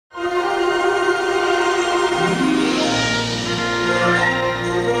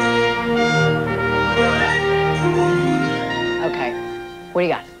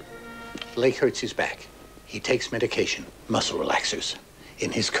Blake hurts his back. He takes medication, muscle relaxers.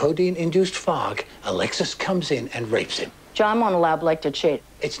 In his codeine-induced fog, Alexis comes in and rapes him. John won't allow Blake to cheat.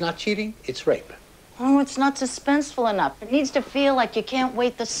 It's not cheating, it's rape. Oh, it's not suspenseful enough. It needs to feel like you can't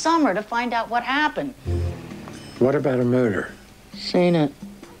wait the summer to find out what happened. What about a murder? Seen it.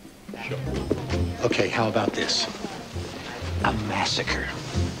 Sure. Okay, how about this? A massacre.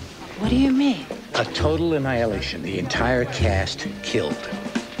 What do you mean? A total annihilation. The entire cast killed.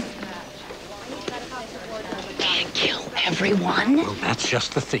 Can't kill everyone. Well, that's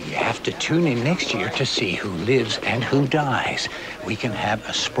just the thing. You have to tune in next year to see who lives and who dies. We can have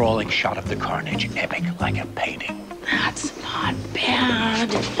a sprawling shot of the carnage, epic, like a painting. That's not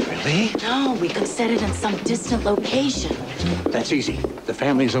bad. Really? No, we could set it in some distant location. That's easy. The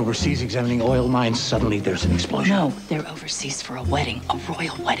family's overseas examining oil mines. Suddenly there's an explosion. No, they're overseas for a wedding, a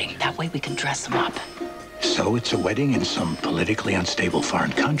royal wedding. That way we can dress them up. So it's a wedding in some politically unstable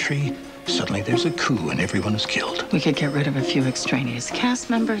foreign country. Suddenly there's a coup and everyone is killed. We could get rid of a few extraneous cast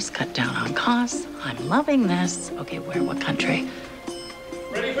members, cut down on costs. I'm loving this. Okay, where, what country?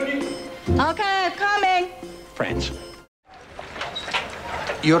 Ready for you? Okay, coming. Friends,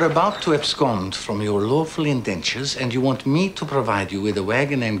 you're about to abscond from your lawful indentures and you want me to provide you with a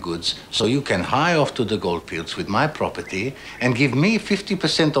wagon and goods so you can hie off to the goldfields with my property and give me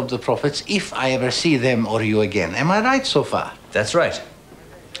 50% of the profits if I ever see them or you again. Am I right so far? That's right.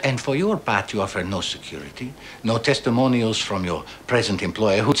 And for your part, you offer no security, no testimonials from your present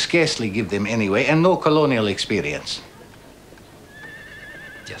employer, who'd scarcely give them anyway, and no colonial experience.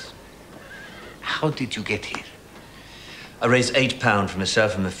 Yes. How did you get here? I raised £8 for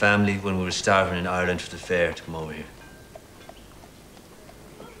myself and my family when we were starving in Ireland for the fair to come over here.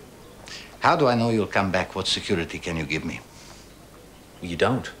 How do I know you'll come back? What security can you give me? Well, you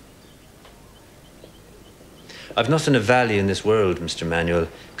don't. I've nothing of value in this world, Mr. Manuel,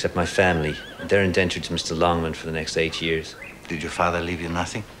 except my family. And they're indentured to Mr. Longman for the next 8 years. Did your father leave you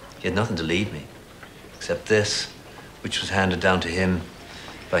nothing? He had nothing to leave me, except this, which was handed down to him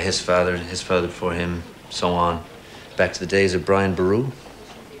by his father before him, so on, back to the days of Brian Boru.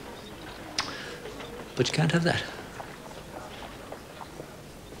 But you can't have that.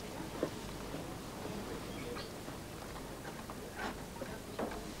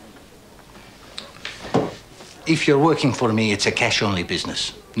 If you're working for me, it's a cash-only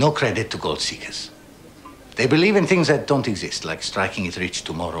business. No credit to gold seekers. They believe in things that don't exist, like striking it rich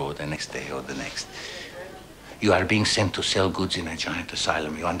tomorrow or the next day or the next. You are being sent to sell goods in a giant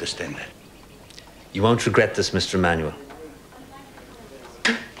asylum. You understand that? You won't regret this, Mr. Manuel.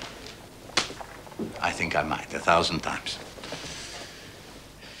 I think I might, 1,000 times.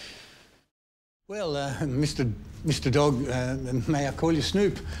 Well, Mr. Dog, may I call you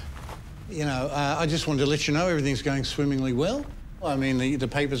Snoop? You know, I just wanted to let you know everything's going swimmingly well. I mean, the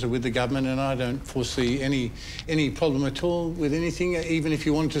papers are with the government and I don't foresee any problem at all with anything, even if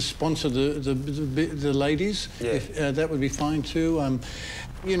you wanted to sponsor the ladies, yeah. That would be fine too.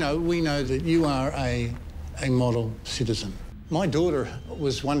 You know, we know that you are a model citizen. My daughter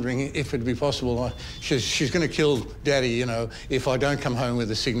was wondering if it'd be possible. She's going to kill Daddy, you know, if I don't come home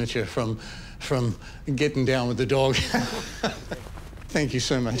with a signature from getting down with the dog. Thank you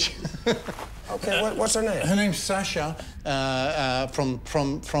so much. Okay, what's her name? Her name's Sasha, from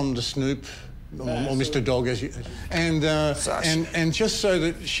the Snoop, or Mr. Dog, as you. And just so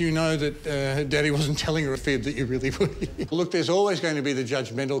that you know that Daddy wasn't telling her a fib that you really would. Look, there's always going to be the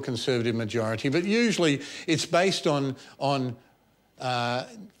judgmental conservative majority, but usually it's based on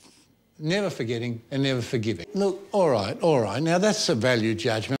never forgetting and never forgiving. Look, all right. Now that's a value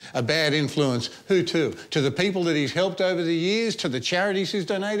judgment. A bad influence, who to? To the people that he's helped over the years, to the charities he's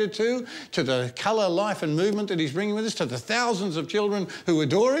donated to the colour, life and movement that he's bringing with us, to the thousands of children who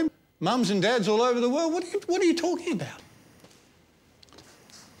adore him, mums and dads all over the world. What are you talking about?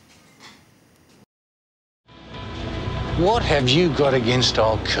 What have you got against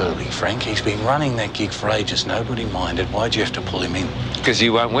old Curly, Frank? He's been running that gig for ages. Nobody minded. Why'd you have to pull him in? Because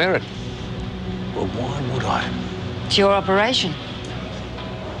you won't wear it. Well, why would I? It's your operation.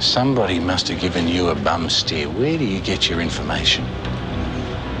 Somebody must have given you a bum steer. Where do you get your information?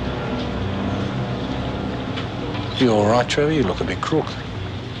 You all right, Trevor? You look a bit crook.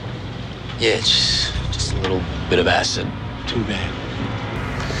 Yeah, it's just a little bit of acid. Too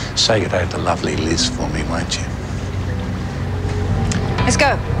bad. Say good day to lovely Liz for me, won't you? Let's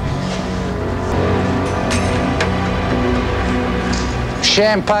go.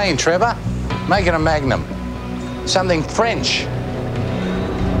 Champagne, Trevor. Make it a magnum. Something French.